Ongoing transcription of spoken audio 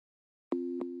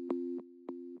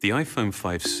The iPhone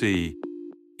 5C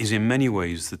is in many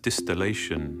ways the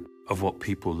distillation of what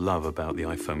people love about the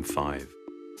iPhone 5.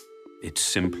 It's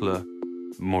simpler,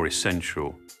 more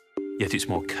essential, yet it's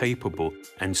more capable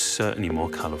and certainly more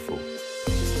colorful.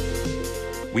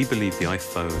 We believe the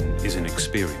iPhone is an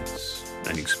experience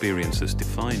that's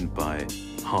defined by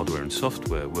hardware and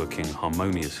software working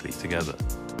harmoniously together.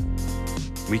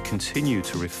 We continue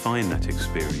to refine that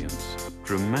experience,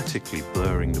 dramatically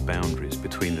blurring the boundaries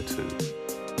between the two,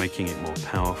 making it more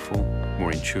powerful,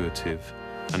 more intuitive,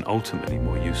 and ultimately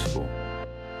more useful.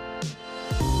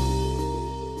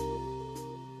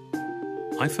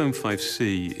 iPhone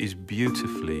 5C is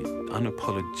beautifully,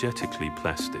 unapologetically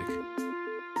plastic.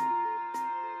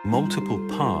 Multiple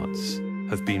parts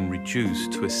have been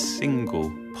reduced to a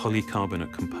single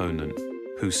polycarbonate component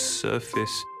whose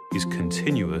surface is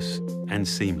continuous and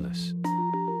seamless.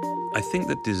 I think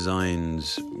that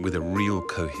designs with a real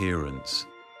coherence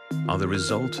are the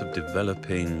result of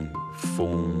developing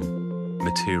form,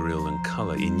 material, and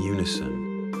color in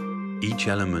unison, each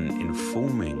element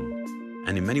informing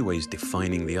and in many ways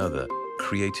defining the other,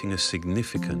 creating a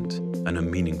significant and a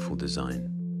meaningful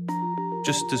design.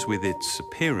 Just as with its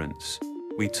appearance,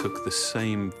 we took the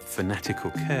same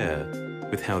fanatical care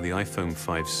with how the iPhone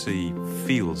 5C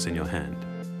feels in your hand.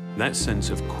 That sense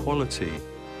of quality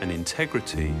and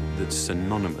integrity that's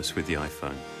synonymous with the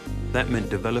iPhone. That meant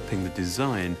developing the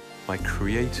design by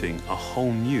creating a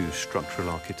whole new structural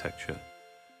architecture.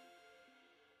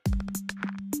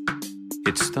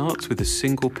 It starts with a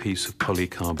single piece of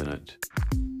polycarbonate,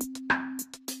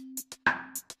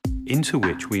 into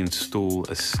which we install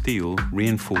a steel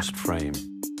reinforced frame,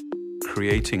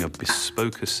 creating a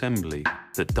bespoke assembly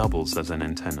that doubles as an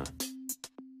antenna.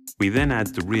 We then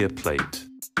add the rear plate.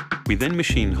 We then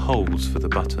machine holes for the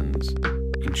buttons,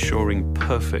 ensuring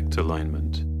perfect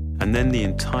alignment. And then the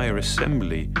entire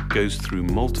assembly goes through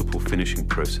multiple finishing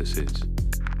processes,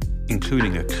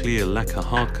 including a clear lacquer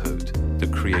hardcoat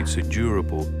that creates a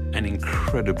durable and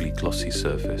incredibly glossy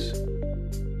surface.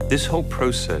 This whole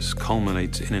process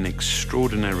culminates in an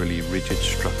extraordinarily rigid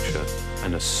structure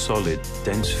and a solid,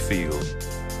 dense feel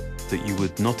that you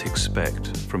would not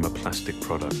expect from a plastic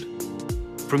product.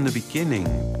 From the beginning,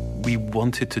 we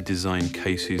wanted to design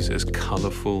cases as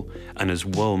colorful and as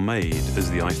well made as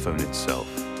the iPhone itself.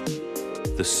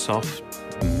 The soft,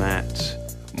 matte,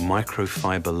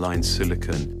 microfiber-lined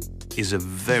silicone is a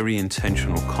very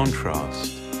intentional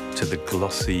contrast to the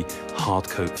glossy,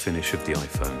 hardcoat finish of the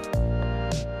iPhone.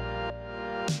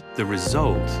 The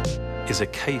result is a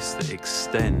case that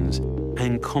extends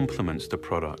and complements the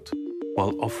product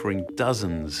while offering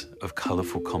dozens of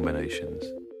colorful combinations.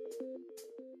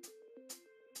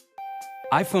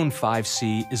 iPhone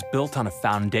 5C is built on a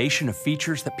foundation of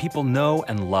features that people know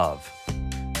and love.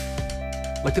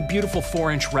 Like the beautiful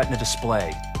 4-inch Retina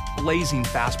display, blazing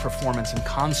fast performance and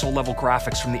console-level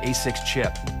graphics from the A6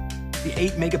 chip, the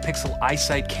 8-megapixel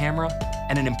iSight camera,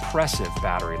 and an impressive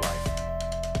battery life.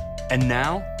 And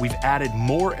now, we've added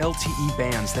more LTE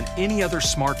bands than any other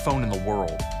smartphone in the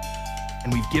world.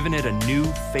 And we've given it a new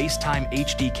FaceTime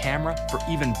HD camera for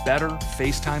even better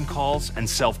FaceTime calls and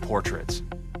self-portraits.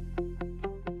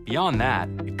 Beyond that,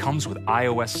 it comes with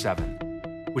iOS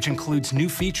 7, which includes new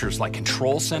features like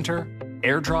Control Center,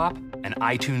 AirDrop, and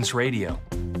iTunes Radio.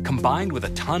 Combined with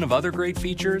a ton of other great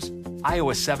features,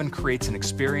 iOS 7 creates an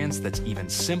experience that's even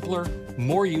simpler,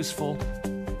 more useful,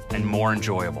 and more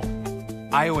enjoyable.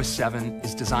 iOS 7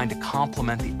 is designed to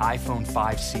complement the iPhone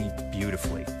 5C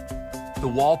beautifully. The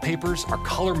wallpapers are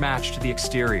color-matched to the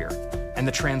exterior, and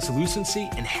the translucency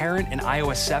inherent in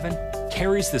iOS 7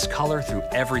 carries this color through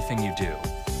everything you do.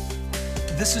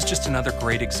 This is just another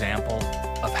great example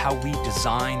of how we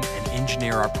design and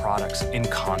engineer our products in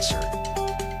concert.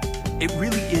 It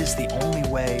really is the only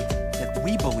way that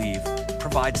we believe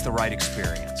provides the right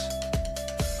experience.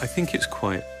 I think it's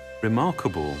quite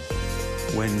remarkable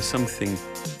when something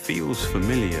feels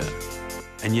familiar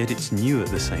and yet it's new at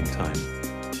the same time.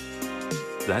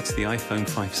 That's the iPhone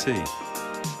 5C.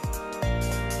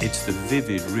 It's the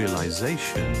vivid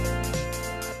realization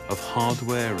of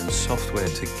hardware and software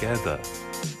together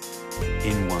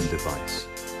in one device.